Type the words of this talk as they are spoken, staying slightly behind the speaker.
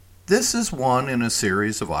This is one in a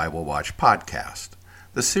series of IowaWatch podcasts.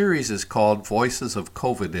 The series is called Voices of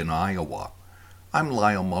COVID in Iowa. I'm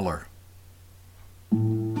Lyle Muller.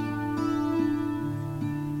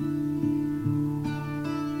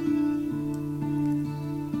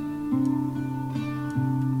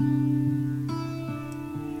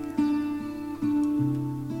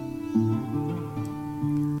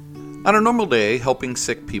 On a normal day, helping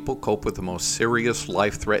sick people cope with the most serious,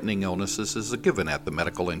 life-threatening illnesses is a given at the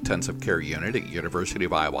Medical Intensive Care Unit at University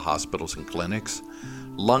of Iowa Hospitals and Clinics.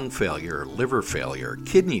 Lung failure, liver failure,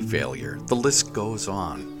 kidney failure, the list goes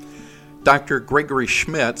on. Dr. Gregory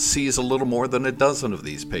Schmidt sees a little more than a dozen of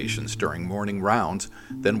these patients during morning rounds,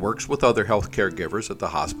 then works with other health caregivers at the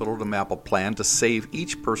hospital to map a plan to save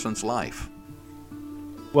each person's life.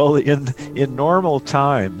 Well, in normal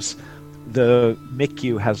times, the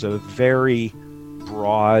MICU has a very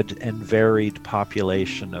broad and varied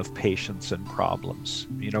population of patients and problems.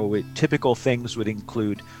 Typical things would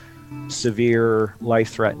include severe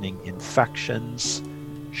life-threatening infections,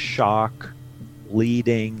 shock,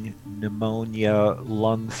 bleeding, pneumonia,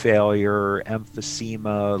 lung failure,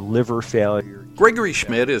 emphysema, liver failure. Gregory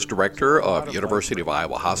Schmidt is director of University of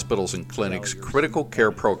Iowa Hospitals and Clinics Critical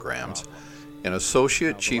Care Programs and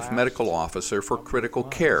Associate Chief Medical Officer for Critical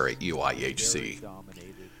Care at UIHC.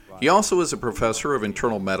 He also is a professor of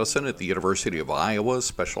internal medicine at the University of Iowa,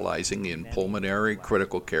 specializing in pulmonary,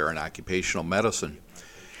 critical care, and occupational medicine.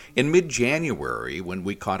 In mid-January, when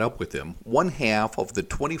we caught up with him, one half of the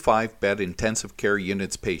 25-bed intensive care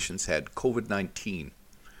unit's patients had COVID-19.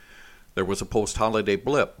 There was a post-holiday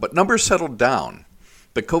blip, but numbers settled down.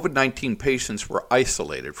 The COVID-19 patients were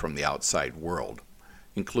isolated from the outside world,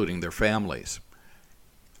 including their families.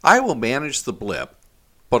 Iowa managed the blip,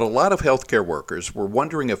 but a lot of healthcare workers were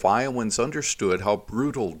wondering if Iowans understood how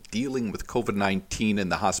brutal dealing with COVID-19 in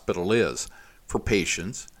the hospital is for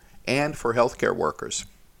patients and for healthcare workers.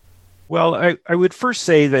 Well, I would first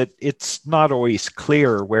say that it's not always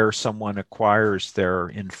clear where someone acquires their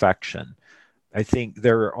infection. I think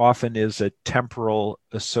there often is a temporal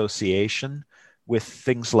association with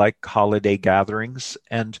things like holiday gatherings.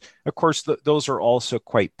 And of course, those are also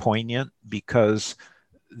quite poignant because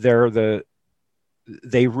they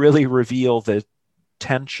really reveal the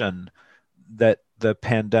tension that the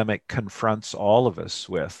pandemic confronts all of us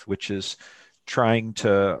with, which is trying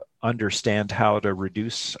to understand how to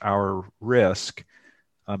reduce our risk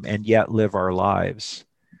and yet live our lives.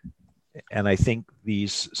 And I think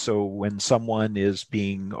so when someone is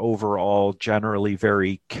being overall generally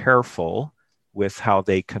very careful with how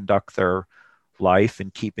they conduct their life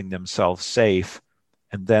and keeping themselves safe,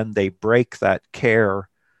 and then they break that care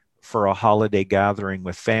for a holiday gathering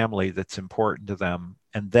with family that's important to them,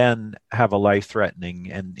 and then have a life-threatening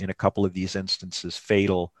and, in a couple of these instances,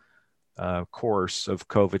 fatal course of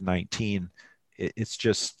COVID-19, it's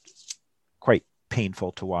just quite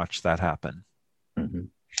painful to watch that happen. Mm-hmm.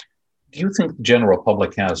 Do you think the general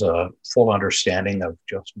public has a full understanding of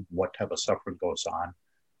just what type of suffering goes on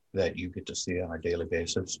that you get to see on a daily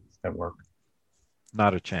basis at work?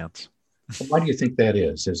 Not a chance. Well, why do you think that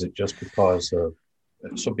is? Is it just because of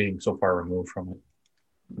being so far removed from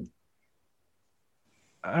it?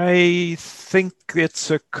 I think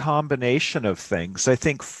it's a combination of things. I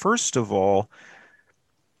think, first of all,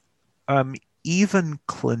 even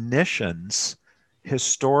clinicians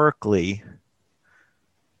historically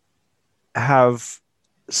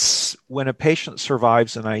when a patient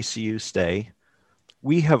survives an ICU stay,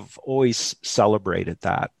 we have always celebrated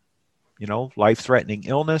that. Life-threatening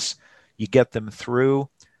illness, you get them through,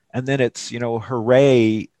 and then it's,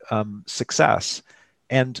 hooray, success.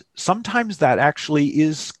 And sometimes that actually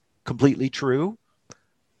is completely true.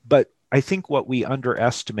 But I think what we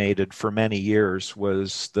underestimated for many years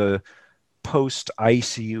was the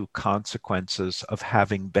post-ICU consequences of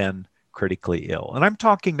having been critically ill. And I'm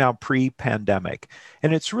talking now pre-pandemic.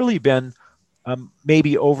 And it's really been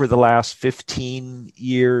maybe over the last 15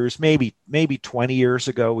 years, maybe 20 years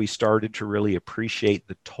ago, we started to really appreciate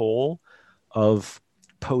the toll of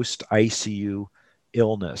post-ICU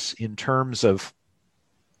illness in terms of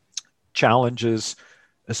challenges,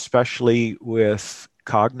 especially with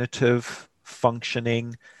cognitive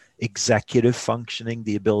functioning, executive functioning,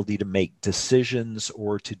 the ability to make decisions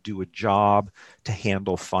or to do a job, to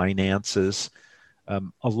handle finances, a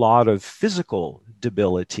lot of physical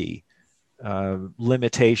debility,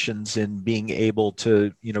 limitations in being able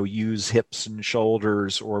to, use hips and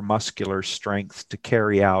shoulders or muscular strength to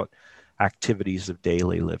carry out activities of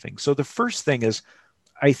daily living. So the first thing is,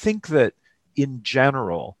 I think that in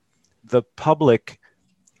general, the public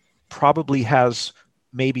probably has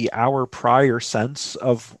maybe our prior sense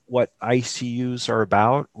of what ICUs are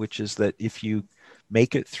about, which is that if you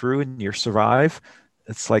make it through and you survive,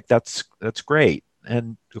 it's like that's great.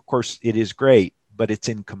 And of course it is great, but it's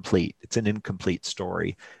incomplete. It's an incomplete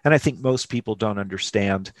story. And I think most people don't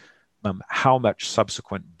understand how much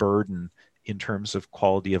subsequent burden in terms of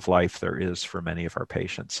quality of life there is for many of our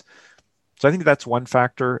patients. So I think that's one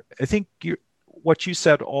factor. I think what you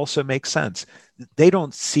said also makes sense. They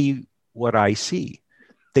don't see what I see.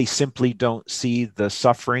 They simply don't see the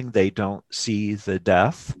suffering. They don't see the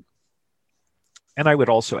death. And I would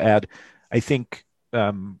also add, I think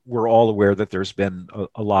we're all aware that there's been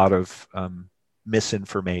a lot of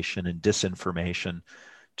misinformation and disinformation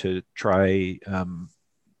to try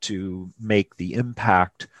to make the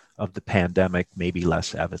impact of the pandemic maybe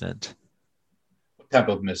less evident. What type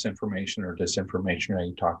of misinformation or disinformation are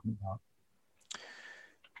you talking about?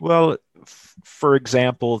 Well, for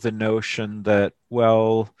example, the notion that,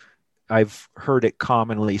 well, I've heard it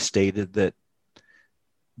commonly stated that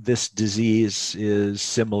this disease is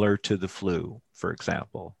similar to the flu, for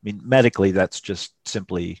example. I mean, medically, that's just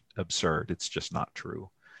simply absurd. It's just not true.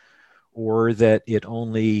 Or that it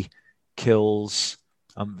only kills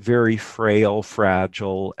very frail,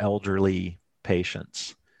 fragile, elderly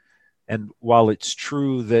patients. And while it's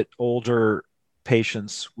true that older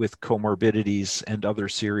patients with comorbidities and other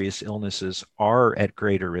serious illnesses are at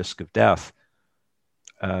greater risk of death,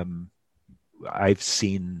 I've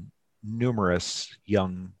seen numerous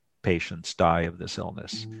young patients die of this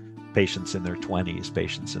illness, patients in their 20s,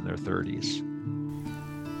 patients in their 30s.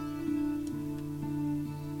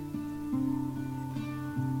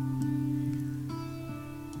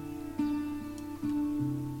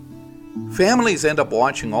 Families end up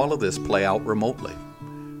watching all of this play out remotely.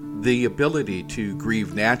 The ability to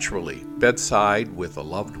grieve naturally bedside with a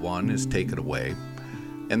loved one is taken away,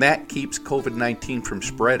 and that keeps COVID-19 from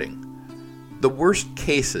spreading. The worst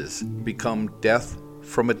cases become death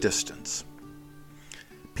from a distance.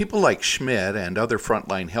 People like Schmidt and other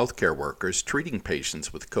frontline healthcare workers treating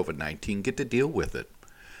patients with COVID-19 get to deal with it.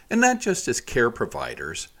 And not just as care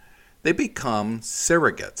providers, they become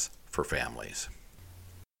surrogates for families.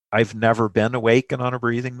 I've never been awake and on a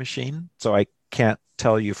breathing machine, so I can't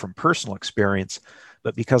tell you from personal experience,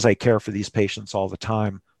 but because I care for these patients all the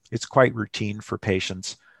time, it's quite routine for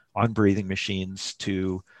patients on breathing machines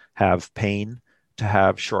to have pain, to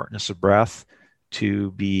have shortness of breath,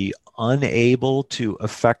 to be unable to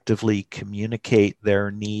effectively communicate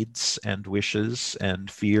their needs and wishes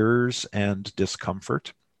and fears and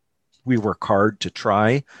discomfort. We work hard to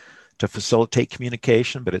try to facilitate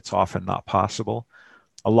communication, but it's often not possible.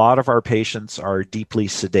 A lot of our patients are deeply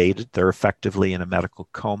sedated. They're effectively in a medical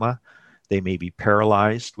coma. They may be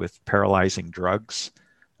paralyzed with paralyzing drugs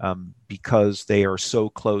because they are so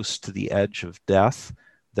close to the edge of death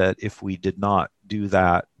that if we did not do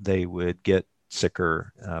that, they would get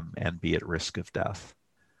sicker and be at risk of death.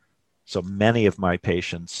 So many of my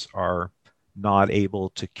patients are not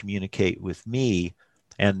able to communicate with me.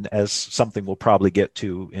 And as something we'll probably get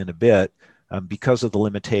to in a bit, because of the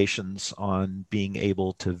limitations on being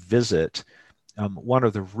able to visit, one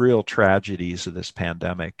of the real tragedies of this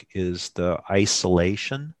pandemic is the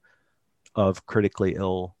isolation of critically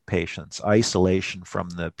ill patients, isolation from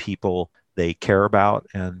the people they care about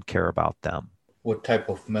and care about them. What type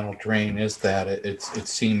of mental drain is that? It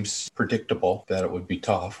seems predictable that it would be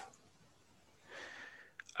tough.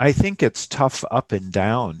 I think it's tough up and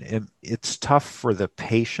down. It's tough for the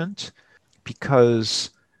patient because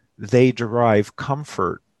they derive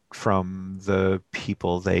comfort from the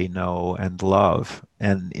people they know and love.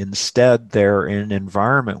 And instead, they're in an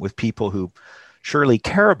environment with people who surely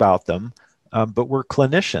care about them, but we're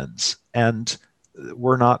clinicians and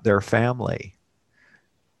we're not their family.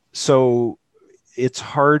 So it's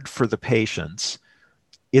hard for the patients.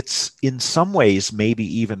 It's in some ways maybe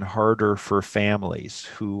even harder for families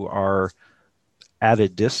who are at a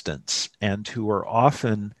distance and who are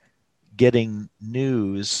often getting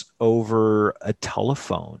news over a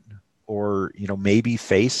telephone or maybe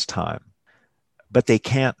FaceTime, but they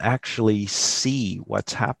can't actually see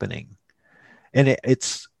what's happening. And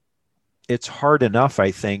it's hard enough,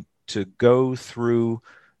 I think, to go through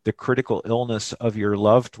the critical illness of your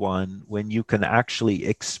loved one when you can actually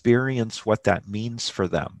experience what that means for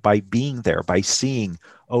them by being there, by seeing,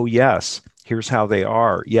 oh yes, here's how they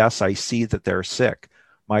are. Yes, I see that they're sick.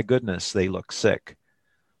 My goodness, they look sick.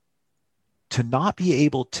 To not be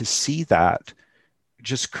able to see that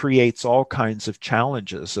just creates all kinds of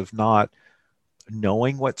challenges of not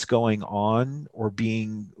knowing what's going on or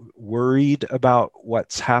being worried about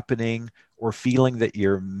what's happening or feeling that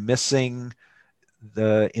you're missing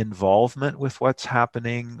the involvement with what's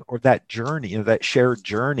happening, or that journey, that shared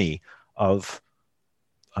journey of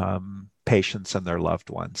patients and their loved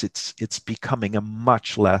ones. It's becoming a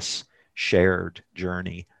much less shared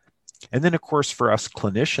journey. And then, of course, for us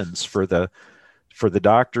clinicians, for the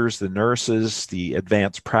doctors, the nurses, the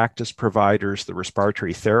advanced practice providers, the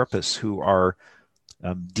respiratory therapists who are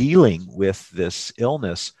dealing with this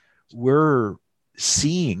illness, we're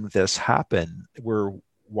seeing this happen. We're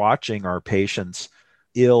watching our patients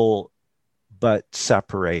ill but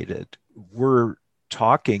separated. We're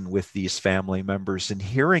talking with these family members and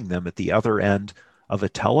hearing them at the other end of a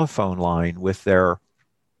telephone line with their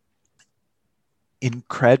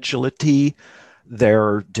incredulity,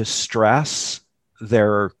 their distress,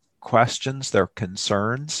 their questions, their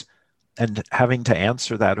concerns, and having to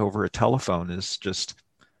answer that over a telephone is just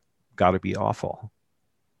got to be awful.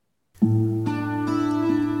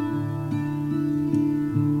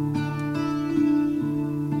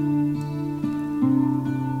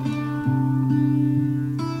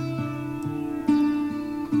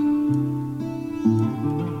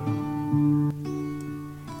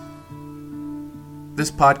 This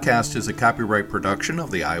podcast is a copyright production of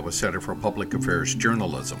the Iowa Center for Public Affairs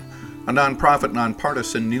Journalism, a nonprofit,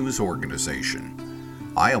 nonpartisan news organization.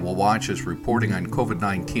 IowaWatch's reporting on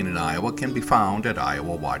COVID-19 in Iowa can be found at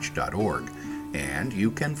iowawatch.org, and you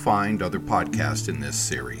can find other podcasts in this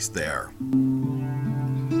series there.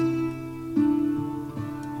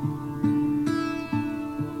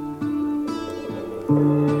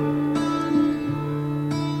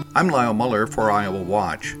 I'm Lyle Muller for Iowa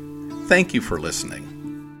Watch. Thank you for listening.